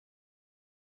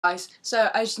Guys,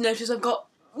 so I just noticed I've got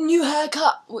a new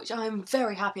haircut, which I'm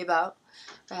very happy about.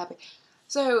 Very happy.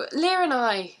 So Leah and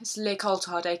I, it's Leah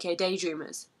Coulthard, aka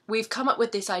DayDreamerz, we've come up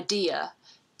with this idea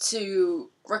to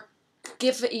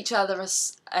give each other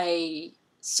a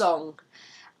song,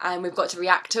 and we've got to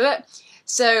react to it.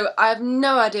 So I have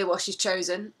no idea what she's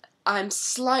chosen. I'm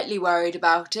slightly worried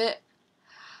about it.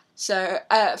 So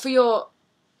for your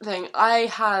thing, I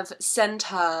have sent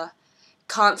her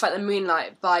 "Can't Fight the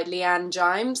Moonlight" by Leanne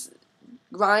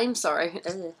Rhymes, sorry.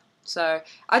 So,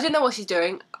 I don't know what she's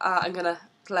doing. I'm gonna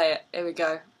play it. Here we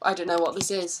go. I don't know what this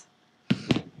is.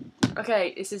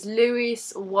 Okay, this is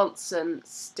Louis Watson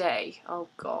Stay. Oh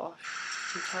gosh.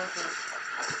 I'm terrified.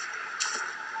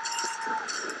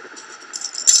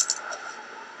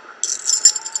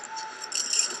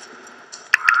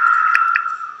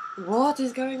 What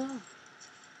is going on?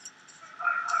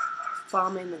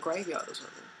 Farming in the graveyard or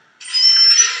something.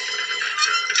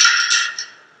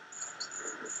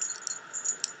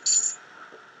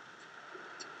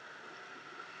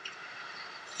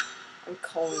 I'm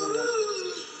calling them.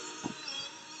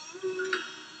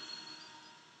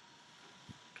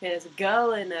 Okay, there's a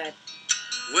girl in a...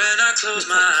 When I close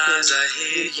my eyes, I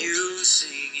hear you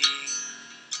singing.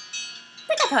 I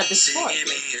think I've heard this before. Singing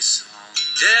me a song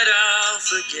that I'll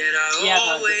forget. I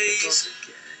always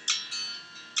forget.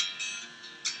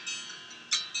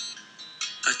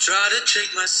 I try to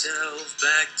trick myself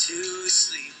back to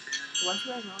sleeping. Why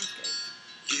should I wear roller skates?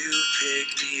 You pick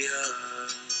me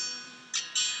up,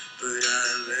 but I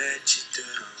let you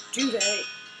down. Do they?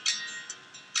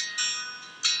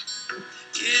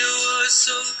 It was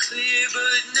so clear,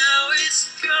 but now it's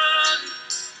gone.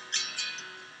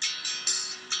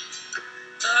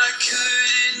 I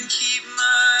couldn't keep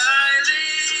my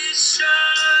eyelids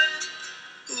shut.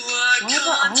 Why are the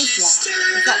eyes black?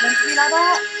 Is that meant to be like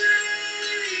that?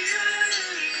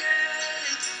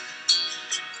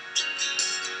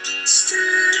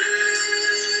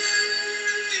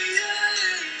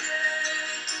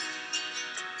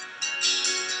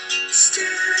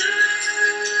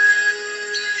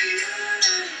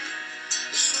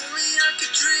 If only I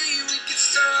could dream, we could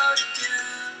start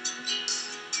again.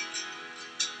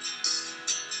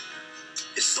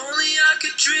 If only I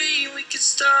could dream, we could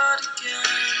start again.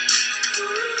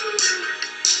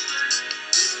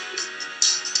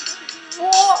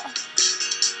 What?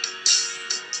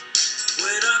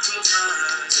 When I close my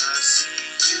eyes, I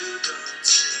see you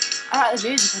dancing. I like the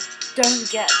music, I don't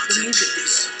get the music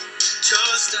video.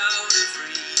 Just out of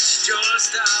reach,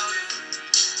 just out of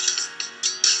reach.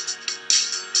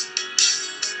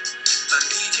 I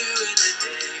need you in the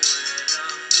day when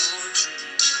I'm not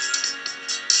dreaming.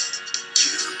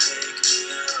 You pick me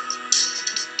up,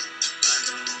 I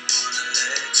don't wanna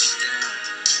let you down.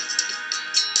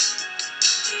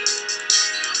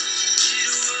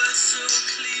 It was so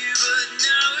clear, but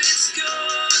now it's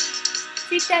gone.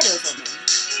 She's dead or something.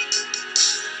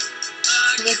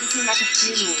 She makes it seem like a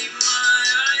funeral.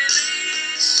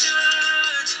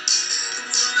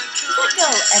 Does that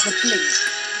girl ever blink?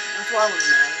 That's what I want to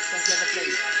know. Does she ever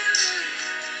blink?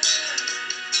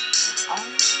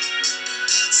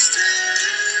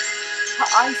 Her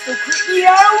eyes still creep me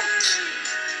out!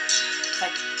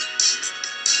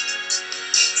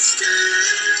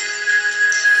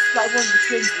 Like one of the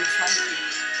twins was trying to be.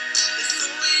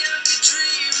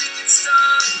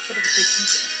 She's a bit of a big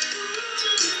teacher.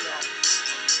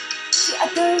 See, I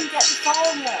don't get the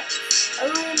fireworks. I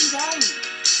really don't.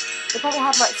 They probably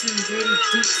have like some really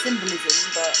deep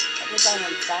symbolism, but I just don't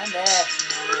understand it.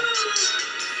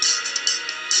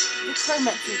 The crow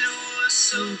meant to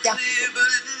mean death or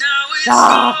something.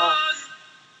 Ah!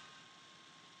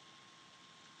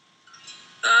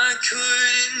 I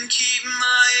couldn't keep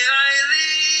my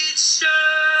eyelids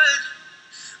shut.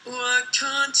 Why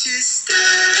can't you stay?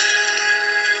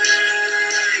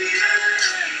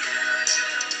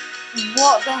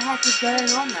 What the heck is going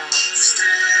on now?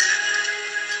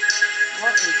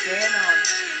 What is going on?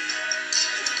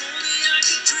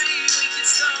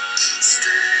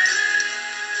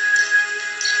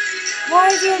 Why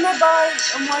is he on that bike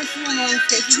and why is she on roller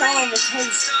skates? She's not on the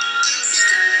tape.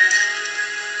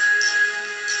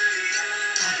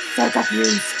 I'm so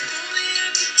confused.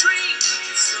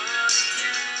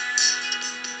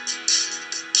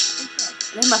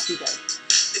 They must be dead.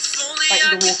 Like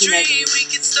the Walking Dead.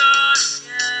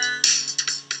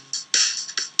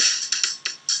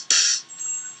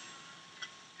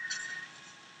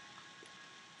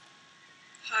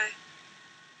 Hi.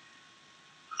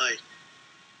 Hi.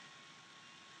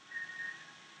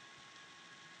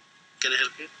 Can I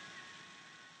help you?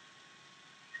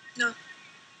 No.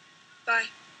 Bye.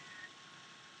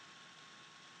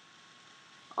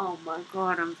 Oh my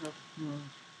god, I'm so...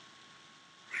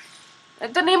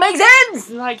 It doesn't even make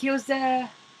sense! Like, he was there...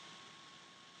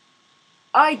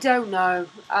 I don't know,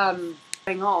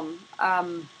 going on,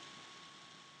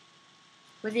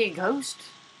 was he a ghost?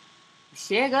 Was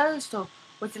she a ghost? Or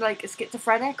was he, like, a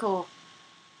schizophrenic? Or...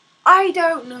 I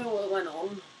don't know what went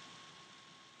on.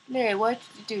 Leah, why did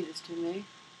you do this to me?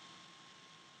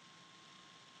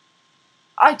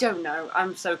 I don't know,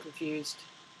 I'm so confused.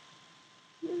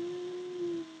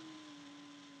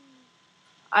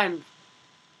 I'm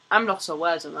lost for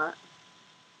words on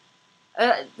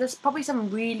that. There's probably some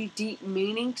really deep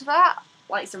meaning to that.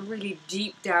 Like some really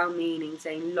deep down meaning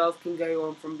saying love can go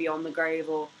on from beyond the grave,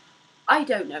 or I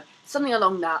don't know. Something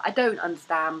along that. I don't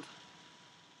understand.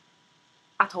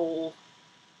 At all.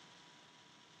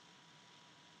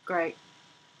 Great.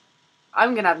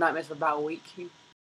 I'm gonna have nightmares for about a week.